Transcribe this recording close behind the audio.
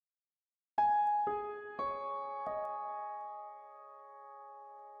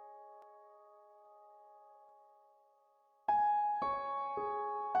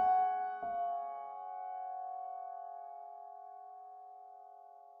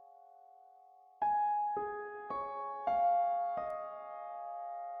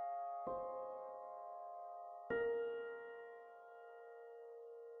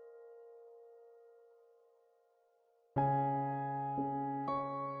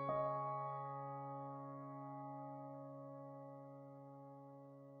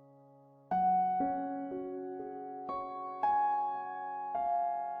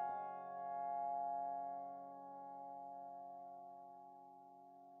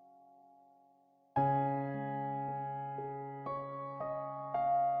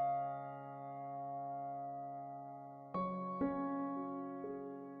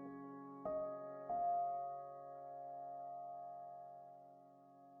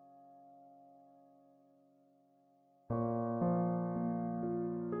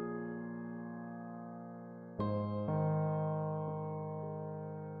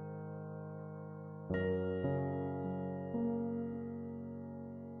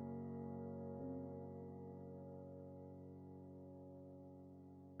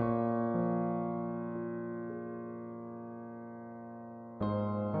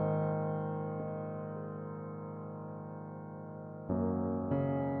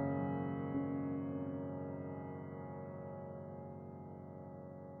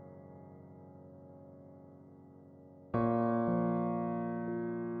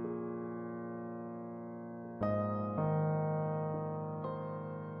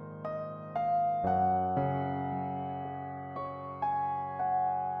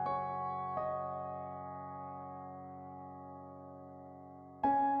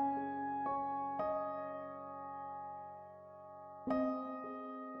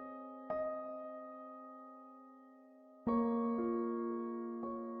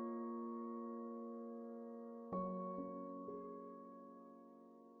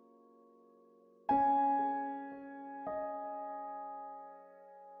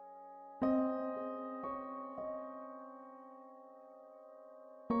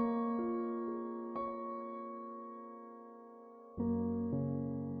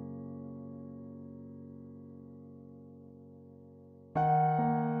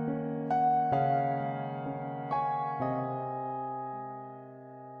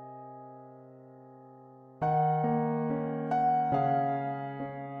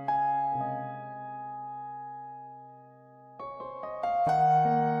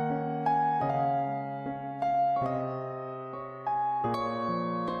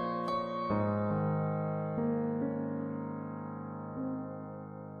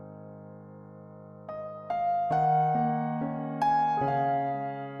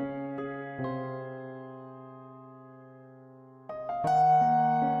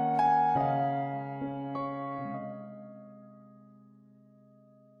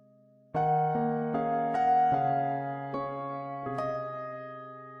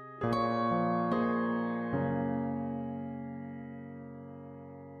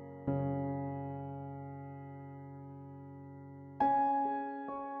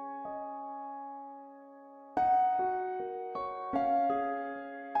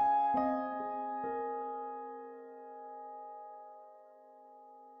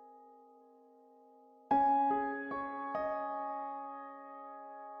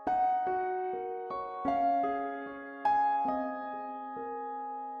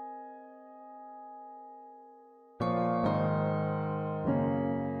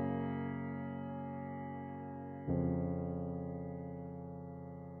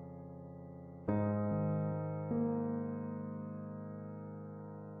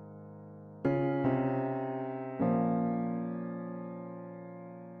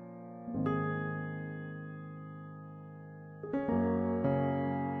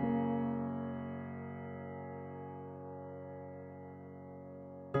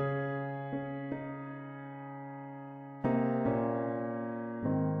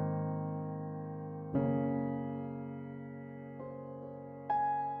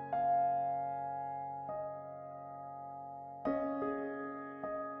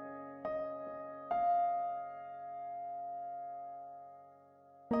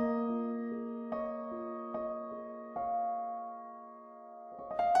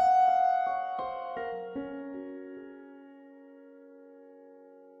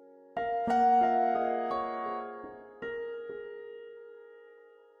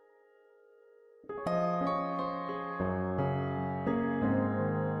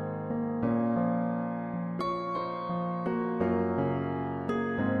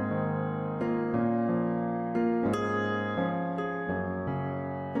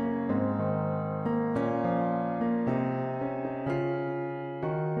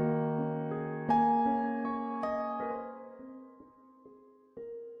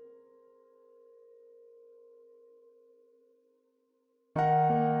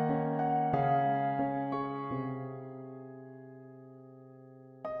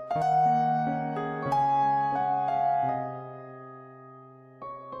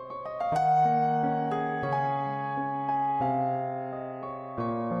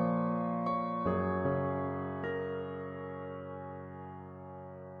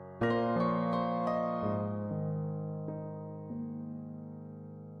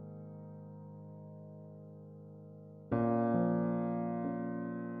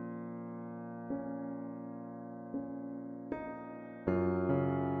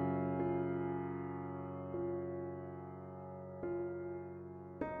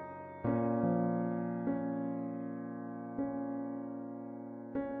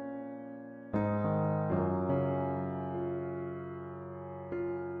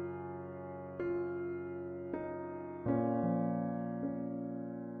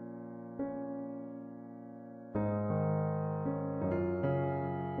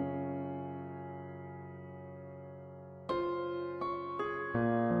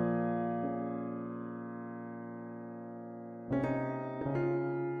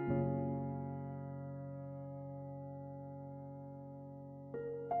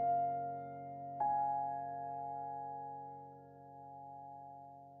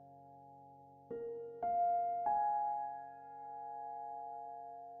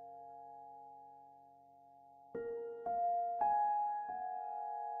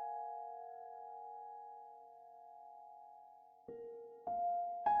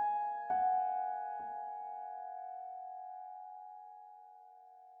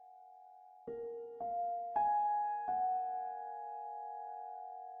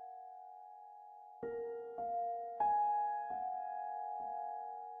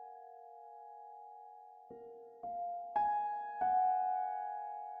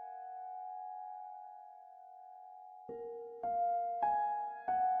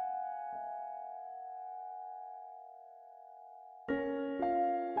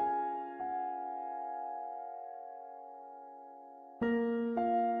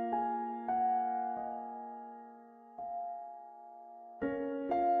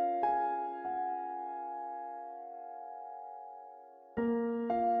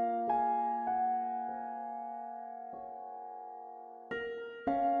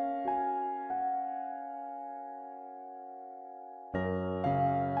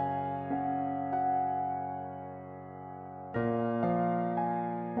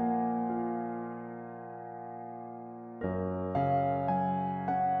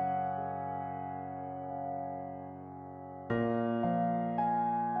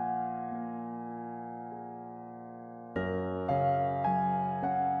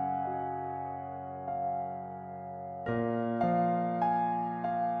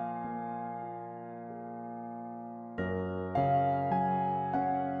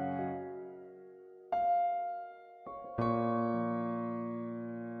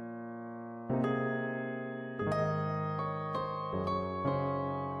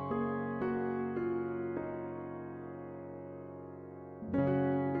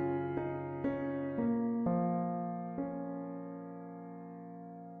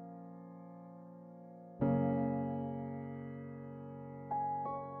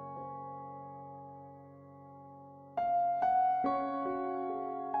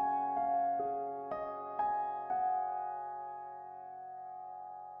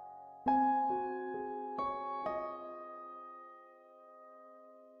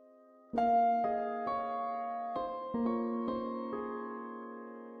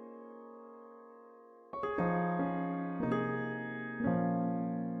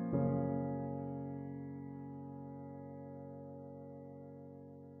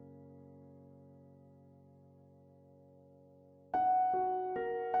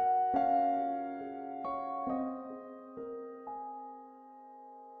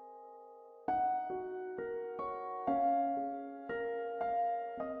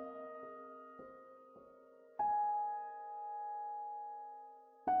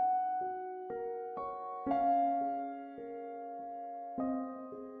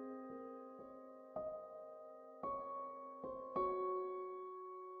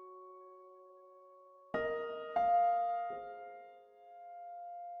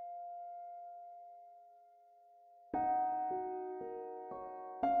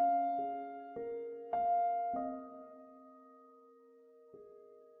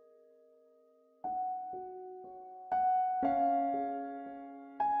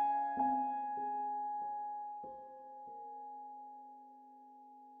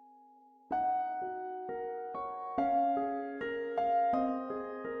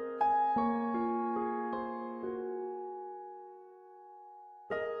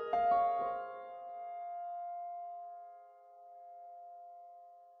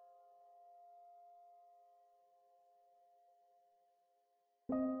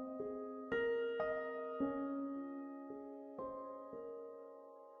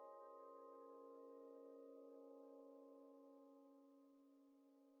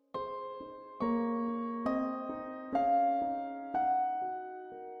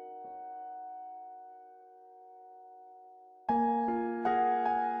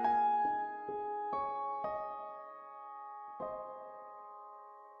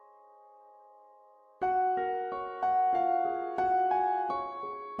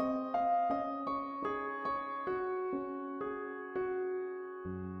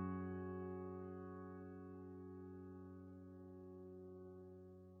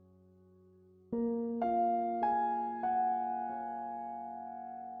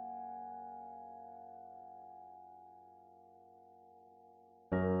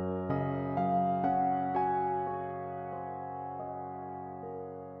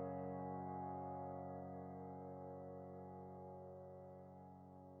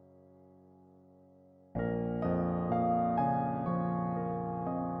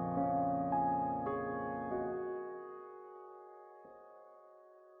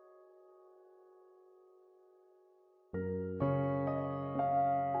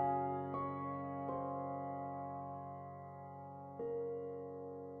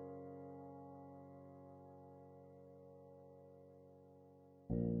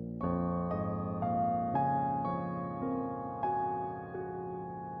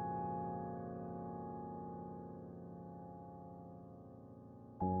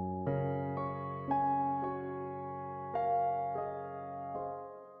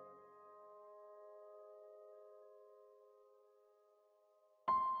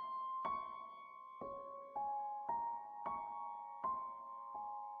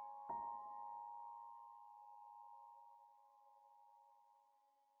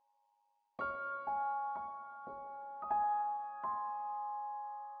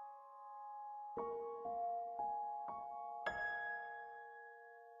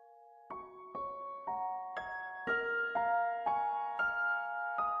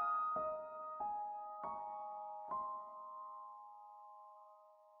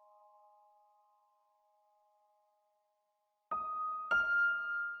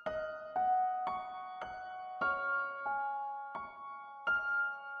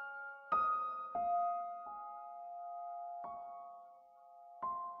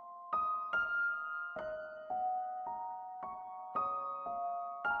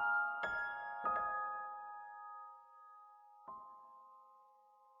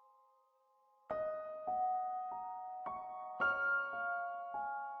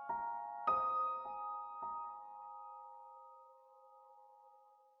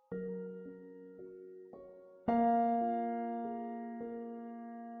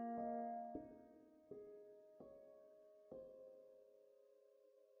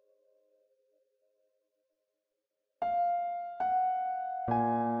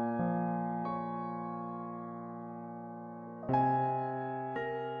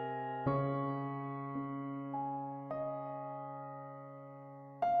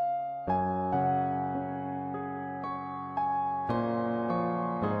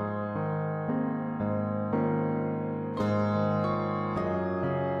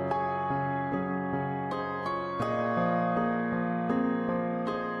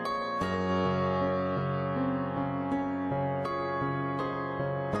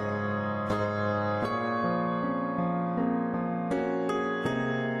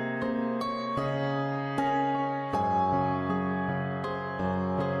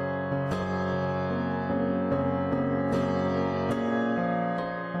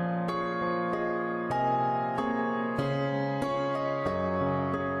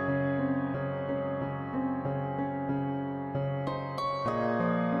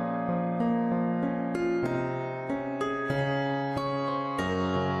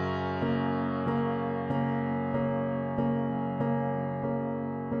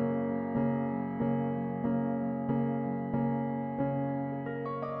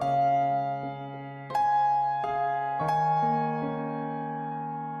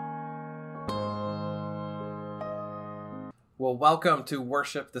Well, welcome to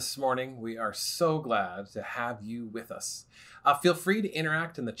worship this morning. We are so glad to have you with us. Feel free to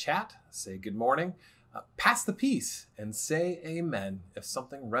interact in the chat, say good morning, pass the peace, and say amen if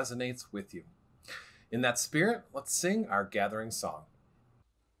something resonates with you. In that spirit, let's sing our gathering song.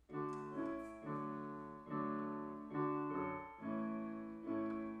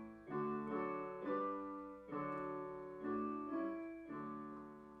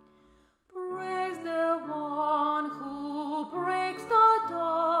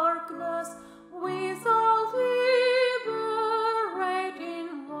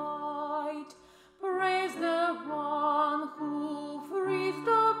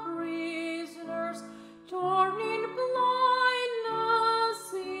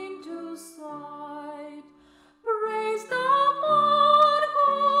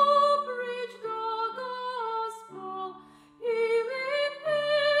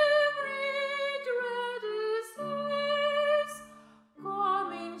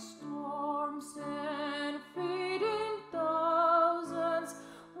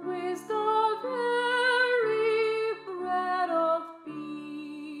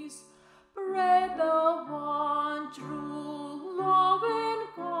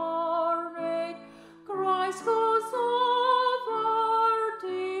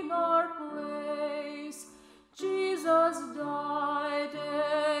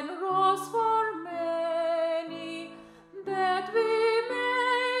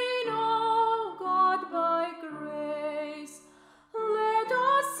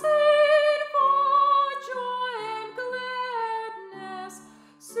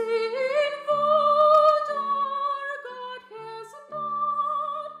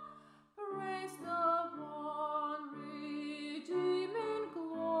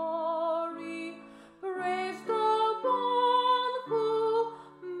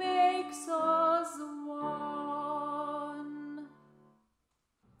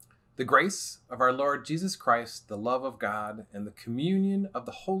 The grace of our Lord Jesus Christ, the love of God, and the communion of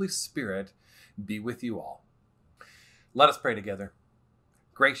the Holy Spirit be with you all. Let us pray together.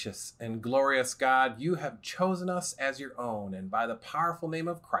 Gracious and glorious God, you have chosen us as your own, and by the powerful name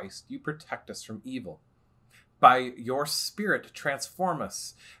of Christ, you protect us from evil. By your Spirit, transform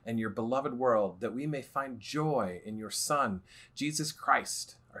us and your beloved world, that we may find joy in your Son, Jesus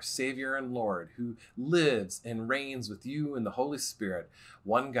Christ, our Savior and Lord, who lives and reigns with you in the Holy Spirit,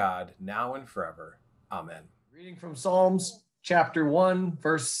 one God, now and forever. Amen. Reading from Psalms chapter 1,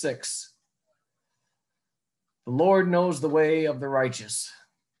 verse 6. The Lord knows the way of the righteous.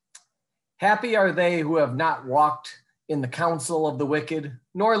 Happy are they who have not walked in the counsel of the wicked,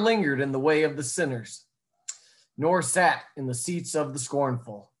 nor lingered in the way of the sinners, nor sat in the seats of the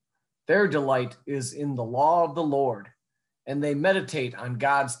scornful. Their delight is in the law of the Lord, and they meditate on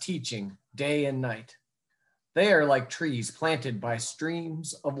God's teaching day and night. They are like trees planted by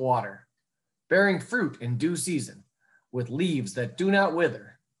streams of water, bearing fruit in due season, with leaves that do not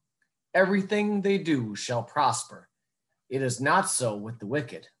wither. Everything they do shall prosper. It is not so with the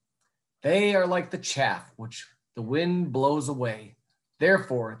wicked. They are like the chaff which the wind blows away.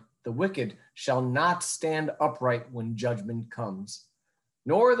 Therefore, the wicked shall not stand upright when judgment comes,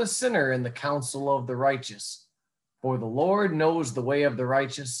 nor the sinner in the counsel of the righteous. For the Lord knows the way of the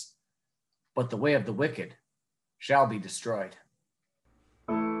righteous, but the way of the wicked shall be destroyed.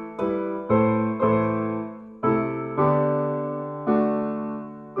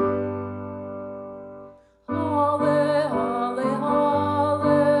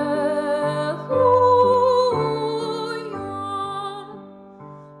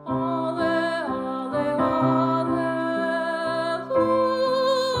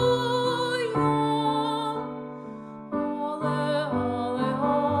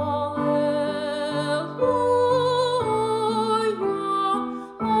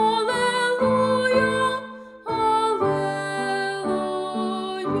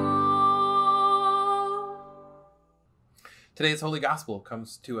 Today's Holy Gospel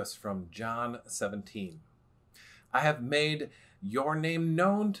comes to us from John 17. I have made your name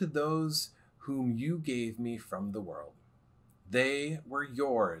known to those whom you gave me from the world. They were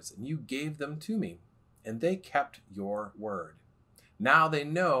yours, and you gave them to me, and they kept your word. Now they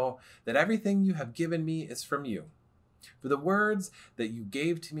know that everything you have given me is from you. For the words that you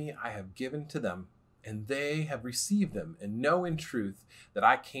gave to me I have given to them, and they have received them, and know in truth that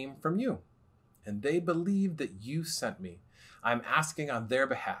I came from you. And they believe that you sent me. I'm asking on their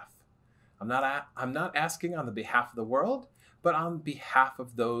behalf. I'm not asking on the behalf of the world, but on behalf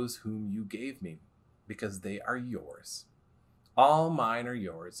of those whom you gave me, because they are yours. All mine are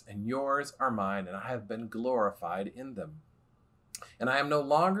yours, and yours are mine, and I have been glorified in them. And I am no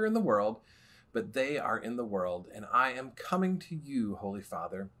longer in the world, but they are in the world, and I am coming to you, Holy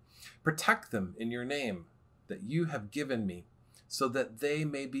Father. Protect them in your name that you have given me, so that they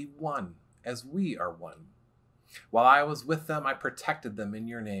may be one, as we are one. While I was with them, I protected them in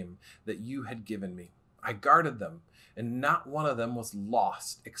your name that you had given me. I guarded them, and not one of them was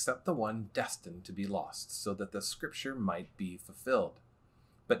lost, except the one destined to be lost, so that the scripture might be fulfilled.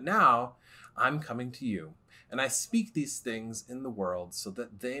 But now I'm coming to you, and I speak these things in the world, so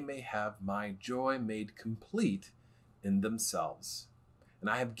that they may have my joy made complete in themselves. And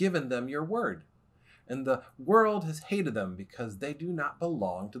I have given them your word. And the world has hated them because they do not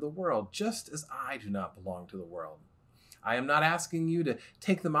belong to the world, just as I do not belong to the world. I am not asking you to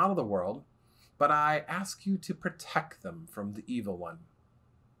take them out of the world, but I ask you to protect them from the evil one.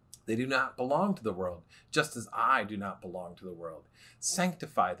 They do not belong to the world, just as I do not belong to the world.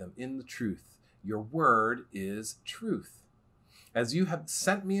 Sanctify them in the truth. Your word is truth. As you have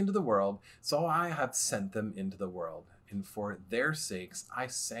sent me into the world, so I have sent them into the world. And for their sakes I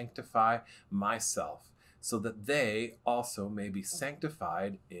sanctify myself, so that they also may be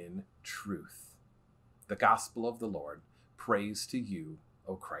sanctified in truth. The gospel of the Lord. Praise to you,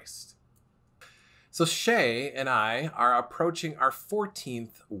 O Christ. So Shay and I are approaching our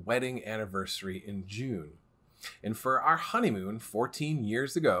 14th wedding anniversary in June. And for our honeymoon 14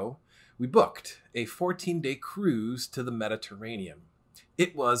 years ago, we booked a 14-day cruise to the Mediterranean.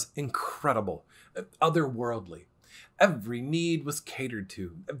 It was incredible, otherworldly. Every need was catered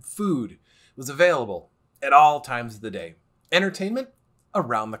to. Food was available at all times of the day. Entertainment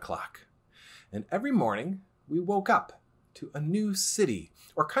around the clock. And every morning we woke up to a new city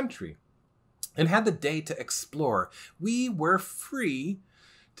or country and had the day to explore. We were free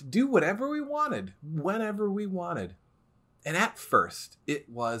to do whatever we wanted, whenever we wanted. And at first, it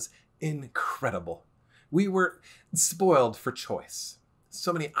was incredible. We were spoiled for choice.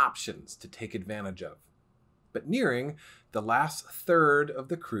 So many options to take advantage of. But nearing the last third of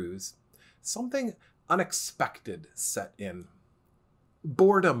the cruise, something unexpected set in.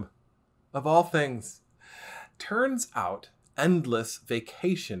 Boredom, of all things. Turns out endless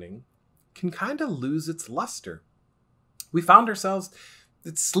vacationing can kind of lose its luster. We found ourselves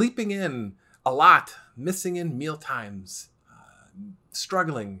sleeping in a lot, missing in meal times,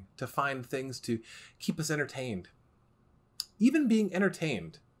 struggling to find things to keep us entertained. Even being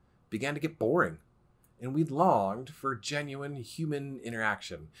entertained began to get boring. And we longed for genuine human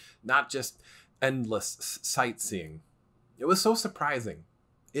interaction, not just endless sightseeing. It was so surprising.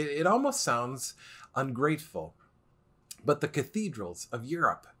 It almost sounds ungrateful. But the cathedrals of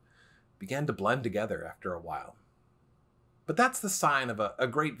Europe began to blend together after a while. But that's the sign of a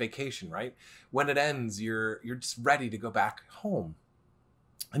great vacation, right? When it ends, you're just ready to go back home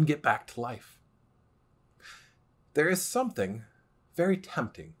and get back to life. There is something very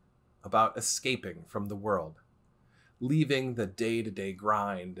tempting about escaping from the world, leaving the day-to-day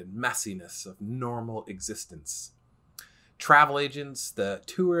grind and messiness of normal existence. Travel agents, the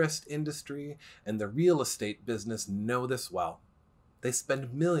tourist industry, and the real estate business know this well. They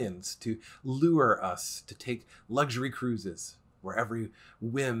spend millions to lure us to take luxury cruises where every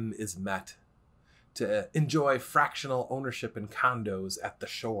whim is met, to enjoy fractional ownership in condos at the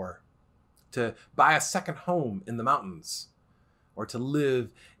shore, to buy a second home in the mountains, or to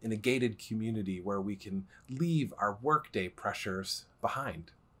live in a gated community where we can leave our workday pressures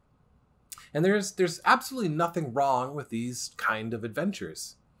behind. And there's absolutely nothing wrong with these kind of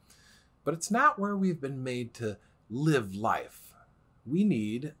adventures. But it's not where we've been made to live life. We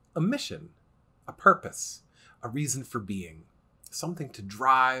need a mission, a purpose, a reason for being, something to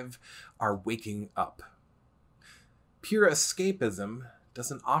drive our waking up. Pure escapism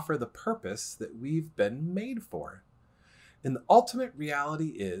doesn't offer the purpose that we've been made for. And the ultimate reality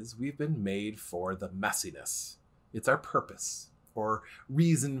is we've been made for the messiness. It's our purpose or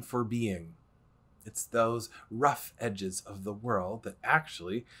reason for being. It's those rough edges of the world that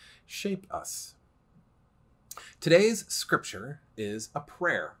actually shape us. Today's scripture is a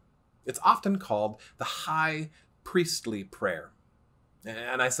prayer. It's often called the high priestly prayer.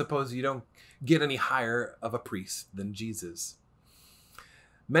 And I suppose you don't get any higher of a priest than Jesus.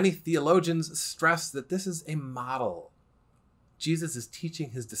 Many theologians stress that this is a model. Jesus is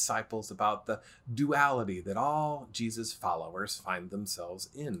teaching his disciples about the duality that all Jesus' followers find themselves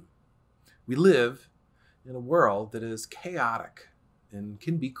in. We live in a world that is chaotic and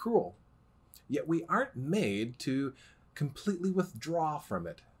can be cruel, yet we aren't made to completely withdraw from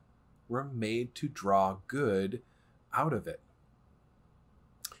it. We're made to draw good out of it.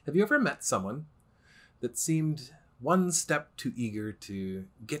 Have you ever met someone that seemed one step too eager to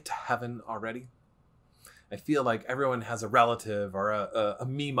get to heaven already? I feel like everyone has a relative or a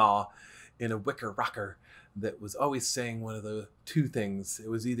meemaw in a wicker rocker that was always saying one of the two things. It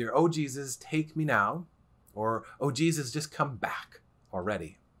was either, "Oh, Jesus, take me now," or, "Oh, Jesus, just come back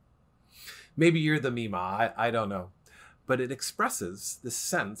already." Maybe you're the Mima, I don't know. But it expresses this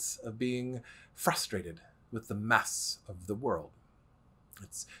sense of being frustrated with the mess of the world.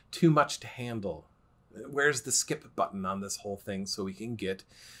 It's too much to handle. Where's the skip button on this whole thing so we can get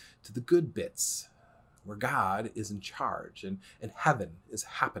to the good bits where God is in charge and heaven is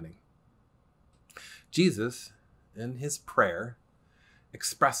happening? Jesus, in his prayer,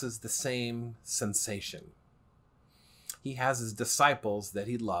 expresses the same sensation. He has his disciples that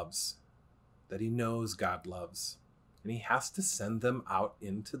he loves, that he knows God loves, and he has to send them out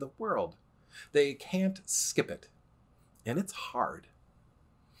into the world. They can't skip it, and it's hard.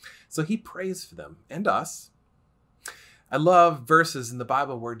 So he prays for them and us. I love verses in the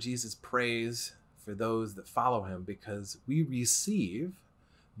Bible where Jesus prays for those that follow him because we receive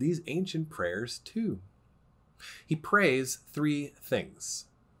these ancient prayers too. He prays three things.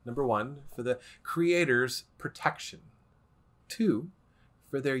 Number one, for the Creator's protection. Two,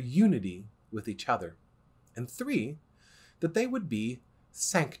 for their unity with each other. And three, that they would be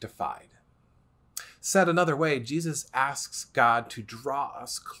sanctified. Said another way, Jesus asks God to draw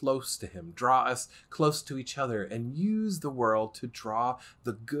us close to him, draw us close to each other, and use the world to draw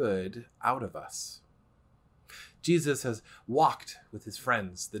the good out of us. Jesus has walked with his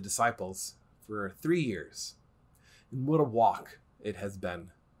friends, the disciples, for 3 years. And what a walk it has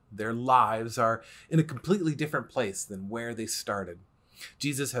been. Their lives are in a completely different place than where they started.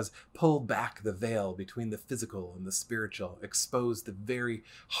 Jesus has pulled back the veil between the physical and the spiritual, exposed the very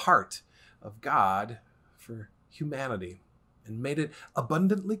heart of God for humanity, and made it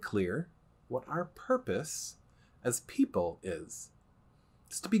abundantly clear what our purpose as people is.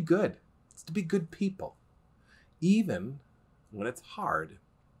 It's to be good. It's to be good people, even when it's hard.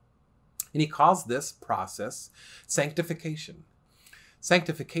 And he calls this process sanctification.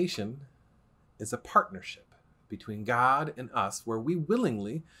 Sanctification is a partnership between God and us where we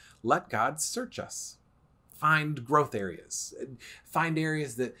willingly let God search us, find growth areas, find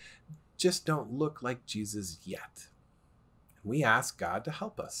areas that just don't look like Jesus yet. We ask God to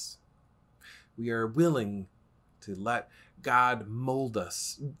help us. We are willing to let God mold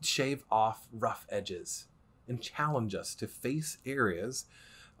us, shave off rough edges, and challenge us to face areas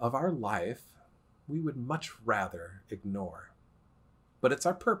of our life we would much rather ignore. But it's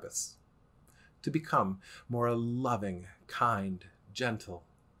our purpose to become more loving, kind, gentle,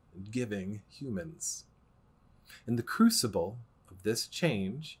 and giving humans. And the crucible of this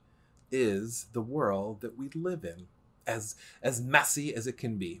change is the world that we live in, as messy as it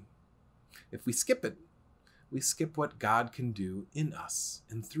can be. If we skip it, we skip what God can do in us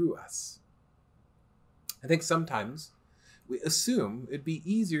and through us. I think sometimes we assume it'd be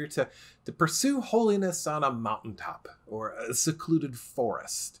easier to pursue holiness on a mountaintop or a secluded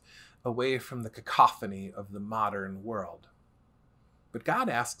forest, away from the cacophony of the modern world. But God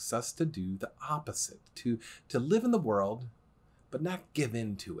asks us to do the opposite, to live in the world, but not give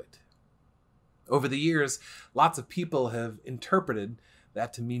in to it. Over the years, lots of people have interpreted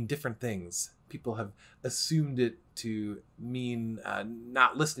that to mean different things. People have assumed it to mean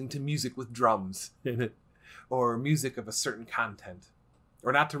not listening to music with drums in it, or music of a certain content,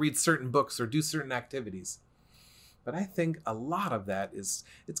 or not to read certain books or do certain activities. But I think a lot of that it's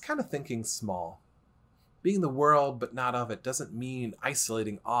kind of thinking small. Being the world but not of it doesn't mean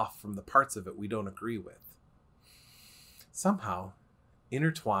isolating off from the parts of it we don't agree with. Somehow,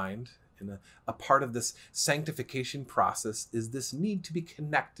 intertwined in a part of this sanctification process is this need to be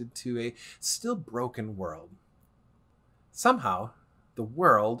connected to a still broken world. Somehow, the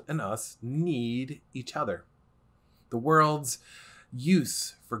world and us need each other. The world's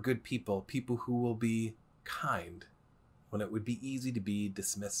use for good people, people who will be kind when it would be easy to be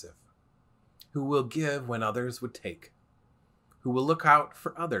dismissive, who will give when others would take, who will look out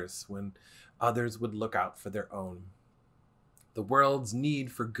for others when others would look out for their own. The world's need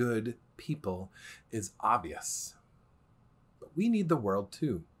for good people is obvious, but we need the world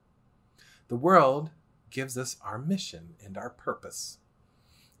too. The world gives us our mission and our purpose.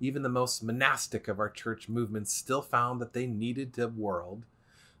 Even the most monastic of our church movements still found that they needed the world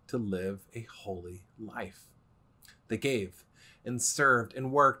to live a holy life. They gave and served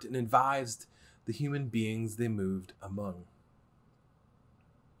and worked and advised the human beings they moved among.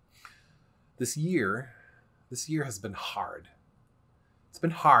 This year has been hard. It's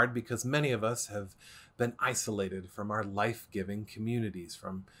been hard because many of us have been isolated from our life-giving communities,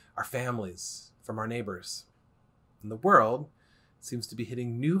 from our families, from our neighbors. And the world seems to be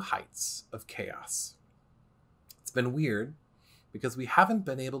hitting new heights of chaos. It's been weird because we haven't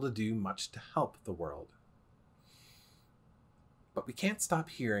been able to do much to help the world. But we can't stop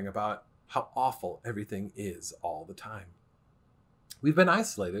hearing about how awful everything is all the time. We've been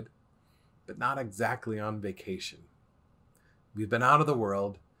isolated, but not exactly on vacation. We've been out of the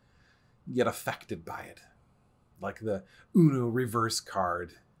world, yet affected by it, like the Uno reverse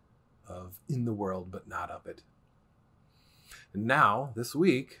card of in the world but not of it. And now, this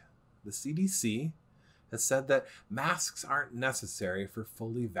week, the CDC has said that masks aren't necessary for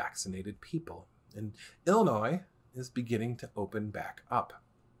fully vaccinated people, and Illinois is beginning to open back up.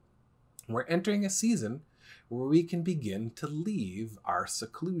 We're entering a season where we can begin to leave our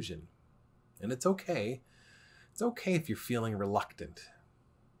seclusion. And it's okay. It's okay if you're feeling reluctant.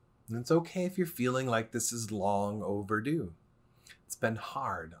 And it's okay if you're feeling like this is long overdue. It's been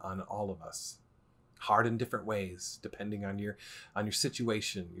hard on all of us. Hard in different ways, depending on your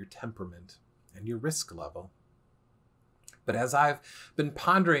situation, your temperament, and your risk level. But as I've been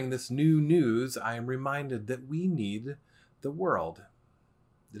pondering this new news, I am reminded that we need the world.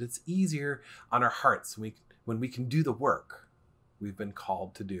 That it's easier on our hearts when we can do the work we've been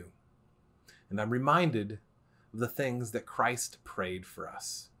called to do. And I'm reminded of the things that Christ prayed for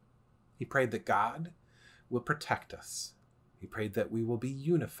us. He prayed that God will protect us. He prayed that we will be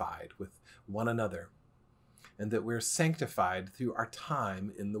unified with one another and that we're sanctified through our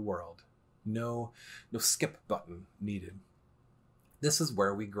time in the world. No skip button needed. This is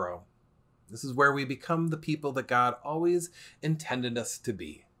where we grow. This is where we become the people that God always intended us to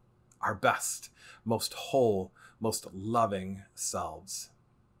be. Our best, most whole, most loving selves.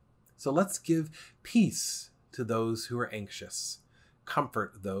 So let's give peace to those who are anxious.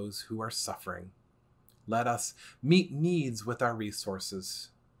 Comfort those who are suffering. Let us meet needs with our resources.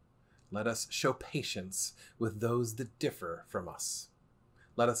 Let us show patience with those that differ from us.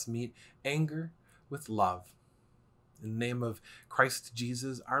 Let us meet anger with love. In the name of Christ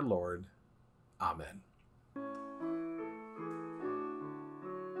Jesus our Lord. Amen.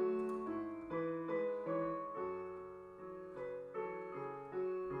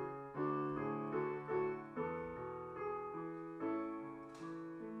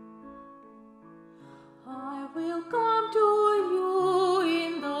 I will come to you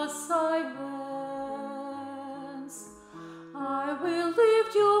in the silence. I will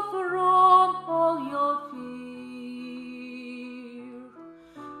lift you from all your fear.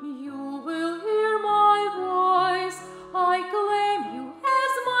 You will hear my voice. I claim you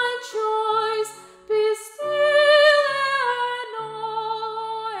as my choice. Be still and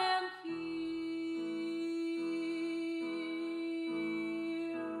know I am here.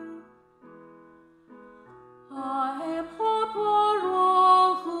 I am hope for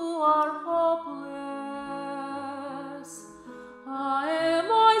all who are hopeless. I am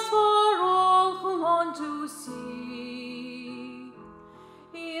eyes for all who long to see.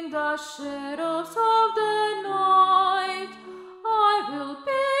 In the shadows of the night, I will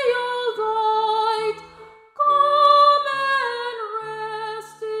be your light. Come and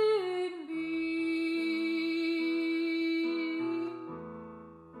rest in me.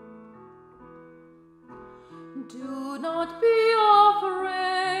 Do not be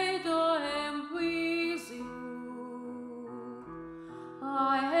afraid, I am with you.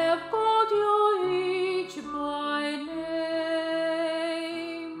 I have called you each by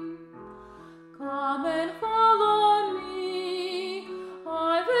name. Come and follow me,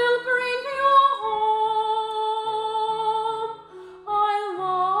 I will bring you home. I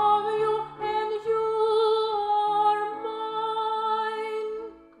love you and you are mine.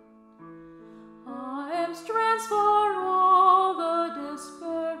 I am strength for all the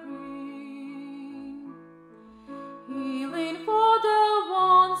despairing, healing for the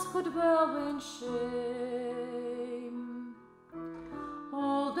ones who dwell in shame.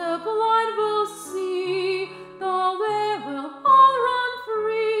 All the blind will see, the lame will all run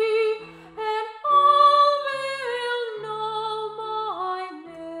free, and all will know my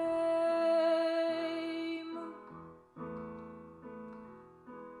name.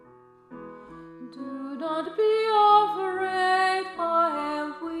 Do not be afraid, I am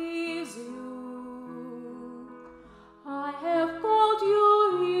with you. I have called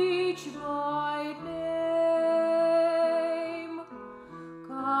you each by name.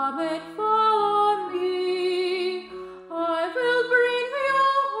 Come and follow me, I will bring you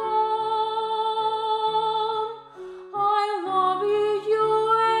home. I love you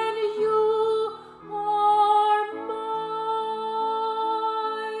and you are mine.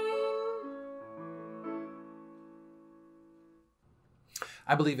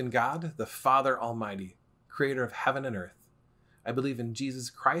 I believe in God, the Father Almighty, creator of heaven and earth. I believe in Jesus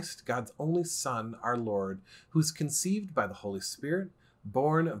Christ, God's only Son, our Lord, who was conceived by the Holy Spirit,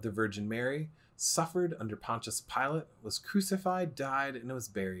 born of the Virgin Mary, suffered under Pontius Pilate, was crucified, died, and was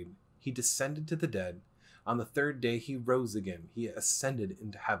buried. He descended to the dead. On the third day he rose again. He ascended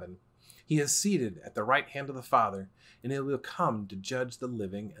into heaven. He is seated at the right hand of the Father, and he will come to judge the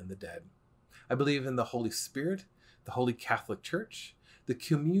living and the dead. I believe in the Holy Spirit, the Holy Catholic Church, the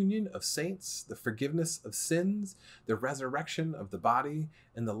communion of saints, the forgiveness of sins, the resurrection of the body,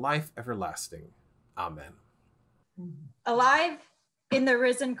 and the life everlasting. Amen. Alive in the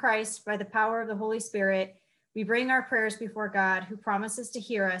risen Christ by the power of the Holy Spirit, we bring our prayers before God, who promises to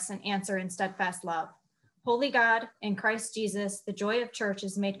hear us and answer in steadfast love. Holy God, in Christ Jesus, the joy of church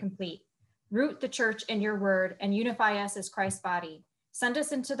is made complete. Root the church in your word and unify us as Christ's body. Send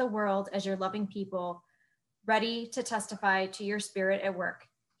us into the world as your loving people, ready to testify to your spirit at work.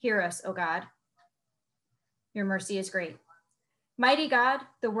 Hear us, O God. Your mercy is great. Mighty God,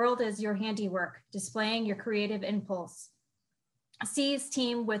 the world is your handiwork, displaying your creative impulse. Seas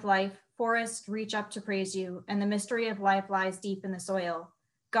teem with life, forests reach up to praise you, and the mystery of life lies deep in the soil.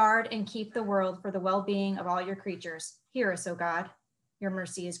 Guard and keep the world for the well-being of all your creatures. Hear us, O God. Your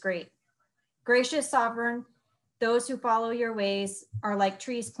mercy is great. Gracious sovereign, those who follow your ways are like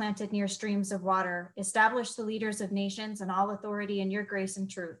trees planted near streams of water. Establish the leaders of nations and all authority in your grace and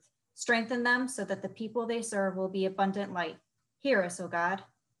truth. Strengthen them so that the people they serve will be abundant light. Hear us, O God.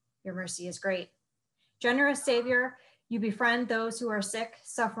 Your mercy is great. Generous Savior, you befriend those who are sick,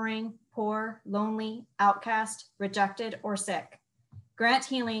 suffering, poor, lonely, outcast, rejected, or sick. Grant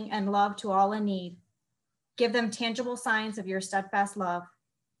healing and love to all in need. Give them tangible signs of your steadfast love.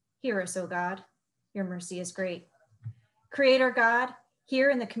 Hear us, O God. Your mercy is great. Creator God, here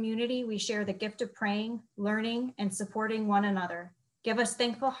in the community, we share the gift of praying, learning, and supporting one another. Give us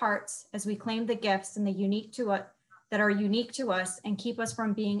thankful hearts as we claim the gifts and that are unique to us and keep us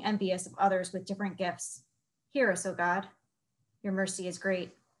from being envious of others with different gifts. Hear us, O God. Your mercy is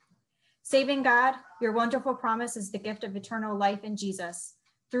great. Saving God, your wonderful promise is the gift of eternal life in Jesus.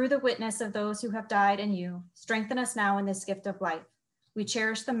 Through the witness of those who have died in you, strengthen us now in this gift of life. We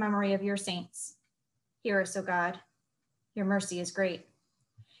cherish the memory of your saints. Hear us, O God. Your mercy is great.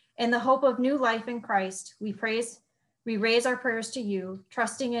 In the hope of new life in Christ, we raise our prayers to you,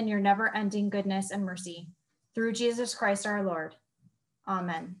 trusting in your never-ending goodness and mercy. Through Jesus Christ our Lord.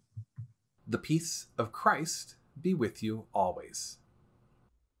 Amen. The peace of Christ be with you always.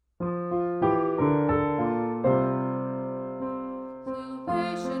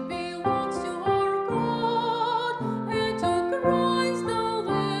 Salvation belongs to our God, and to Christ now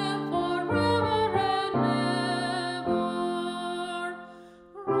live forever and ever.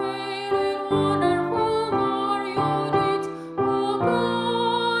 Great and wonderful are your deeds, O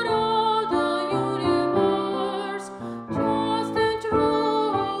God of the universe. Just and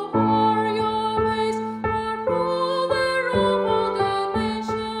true are your ways, our ruler of all the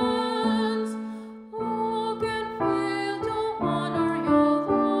nations. Who can fail to honor your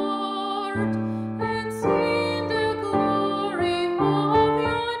Lord and sing the glory of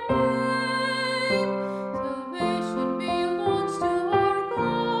your name? Salvation belongs to our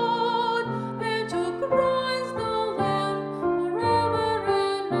God, and to Christ the Lamb forever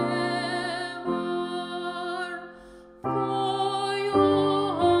and ever. For you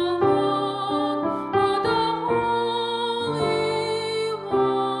alone are the Holy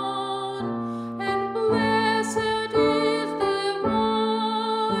One, and blessed is the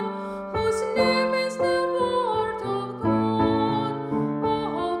one whose name is the Word of God.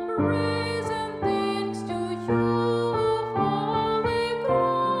 All praise and thanks to you, Holy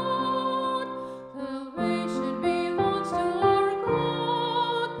God. Salvation belongs to our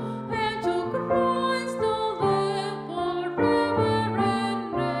God, and to Christ the Lamb forever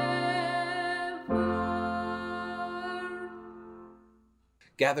and ever.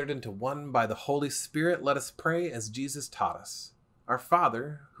 Gathered into one by the Holy Spirit, let us pray as Jesus taught us. Our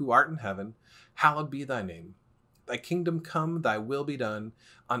Father, who art in heaven, hallowed be thy name. Thy kingdom come, thy will be done,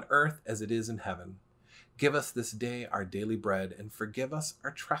 on earth as it is in heaven. Give us this day our daily bread, and forgive us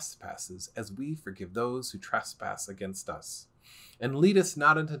our trespasses, as we forgive those who trespass against us. And lead us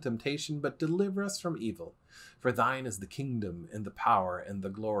not into temptation, but deliver us from evil. For thine is the kingdom, and the power, and the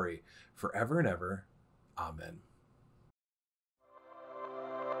glory, forever and ever. Amen.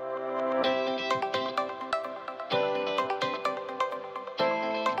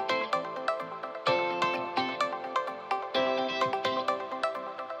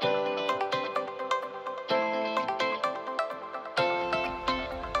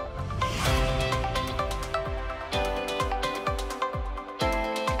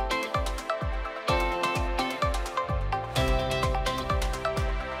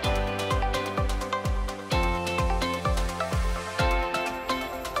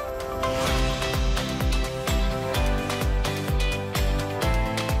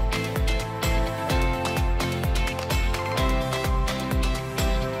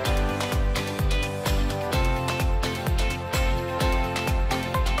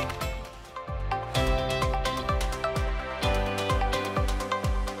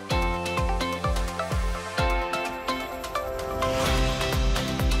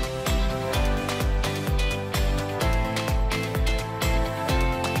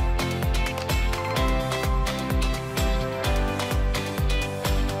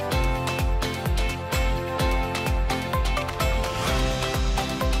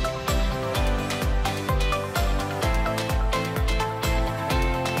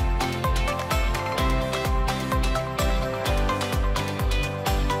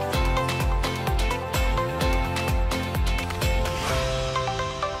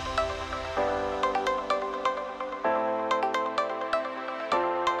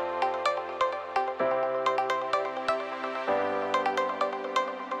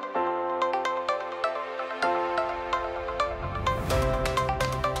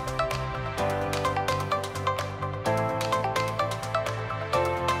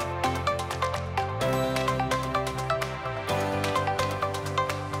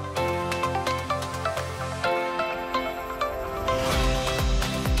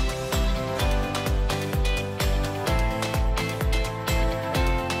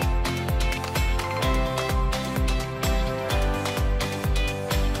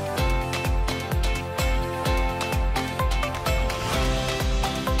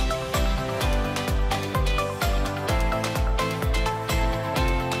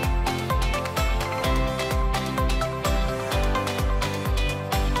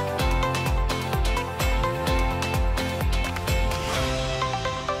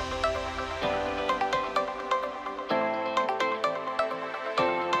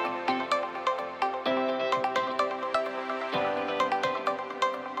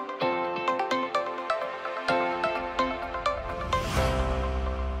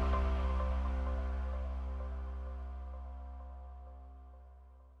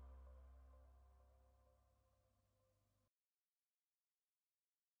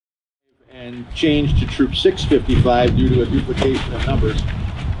 and changed to Troop 655 due to a duplication of numbers.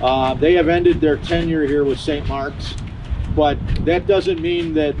 They have ended their tenure here with St. Mark's, but that doesn't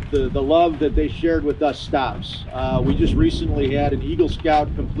mean that the love that they shared with us stops. We just recently had an Eagle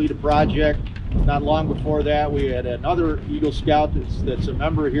Scout complete a project. Not long before that, we had another Eagle Scout that's a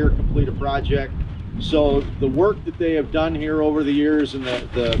member here complete a project. So the work that they have done here over the years and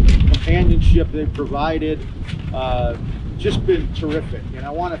the companionship they've provided, just been terrific. And I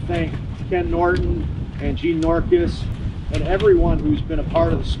want to thank Ken Norton and Gene Norkus and everyone who's been a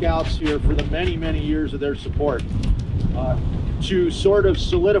part of the Scouts here for the many, many years of their support. To sort of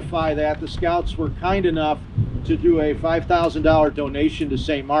solidify that, the Scouts were kind enough to do a $5,000 donation to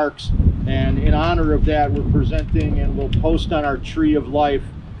St. Mark's, and in honor of that, we're presenting and we'll post on our Tree of Life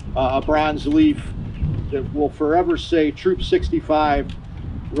a bronze leaf that will forever say Troop 65,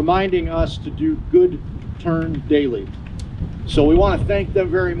 reminding us to do good turn daily. So we want to thank them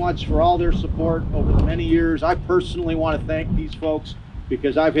very much for all their support over the many years. I personally want to thank these folks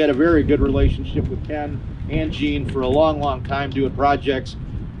because I've had a very good relationship with Ken and Gene for a long, long time doing projects,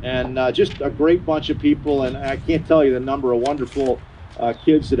 and just a great bunch of people. And I can't tell you the number of wonderful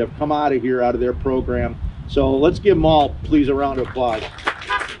kids that have come out of here, out of their program. So let's give them all, please, a round of applause.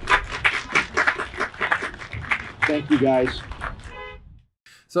 Thank you, guys.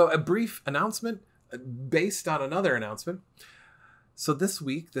 So a brief announcement based on another announcement. So this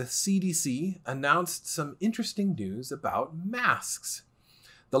week, the CDC announced some interesting news about masks.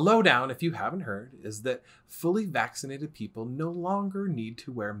 The lowdown, if you haven't heard, is that fully vaccinated people no longer need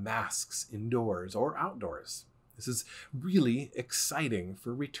to wear masks indoors or outdoors. This is really exciting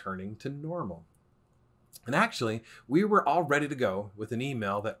for returning to normal. And actually, we were all ready to go with an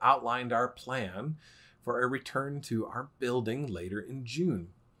email that outlined our plan for a return to our building later in June.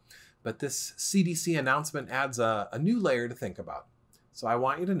 But this CDC announcement adds a new layer to think about. So I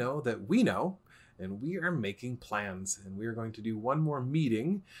want you to know that we know, and we are making plans, and we are going to do one more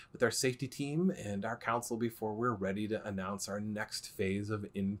meeting with our safety team and our council before we're ready to announce our next phase of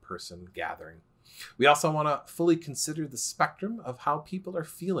in-person gathering. We also want to fully consider the spectrum of how people are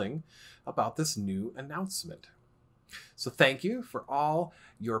feeling about this new announcement. So thank you for all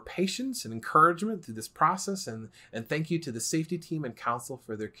your patience and encouragement through this process, and thank you to the safety team and council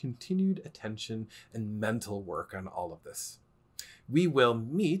for their continued attention and mental work on all of this. We will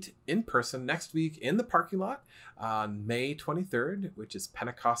meet in person next week in the parking lot on May 23rd, which is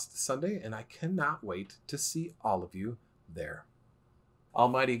Pentecost Sunday, and I cannot wait to see all of you there.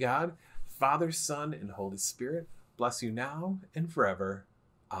 Almighty God, Father, Son, and Holy Spirit, bless you now and forever.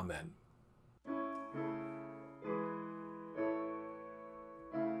 Amen.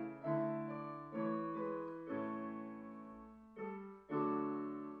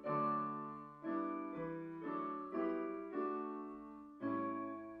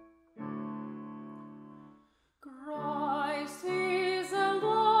 Christ is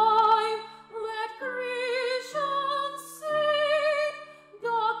alive, let creation sing.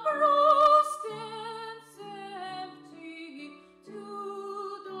 The cross stands empty to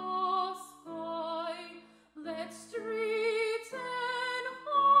the sky. Let streets and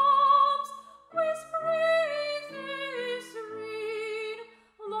homes with praises ring.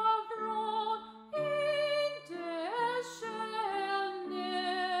 Love drawn in death shall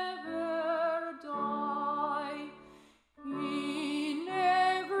never die. In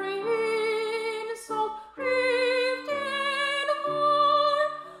every insult, grieved and war,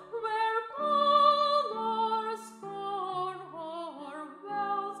 where colors scorn or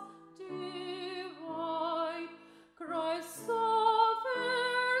wealth divide, Christ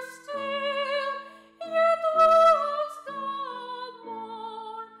suffers still, yet loves the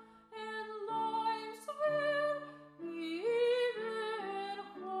more, and lives where even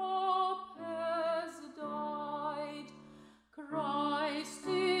hope has died. Christ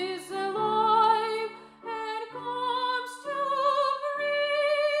is alive and comes to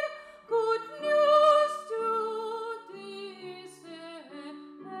bring good news to this and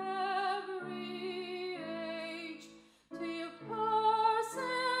every age, till earth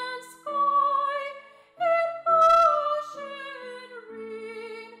and sky and ocean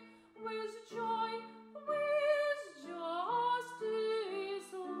ring with joy, with justice,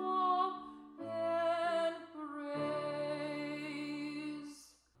 love, and praise.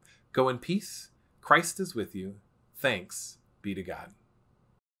 Go in peace. Christ is with you. Thanks be to God.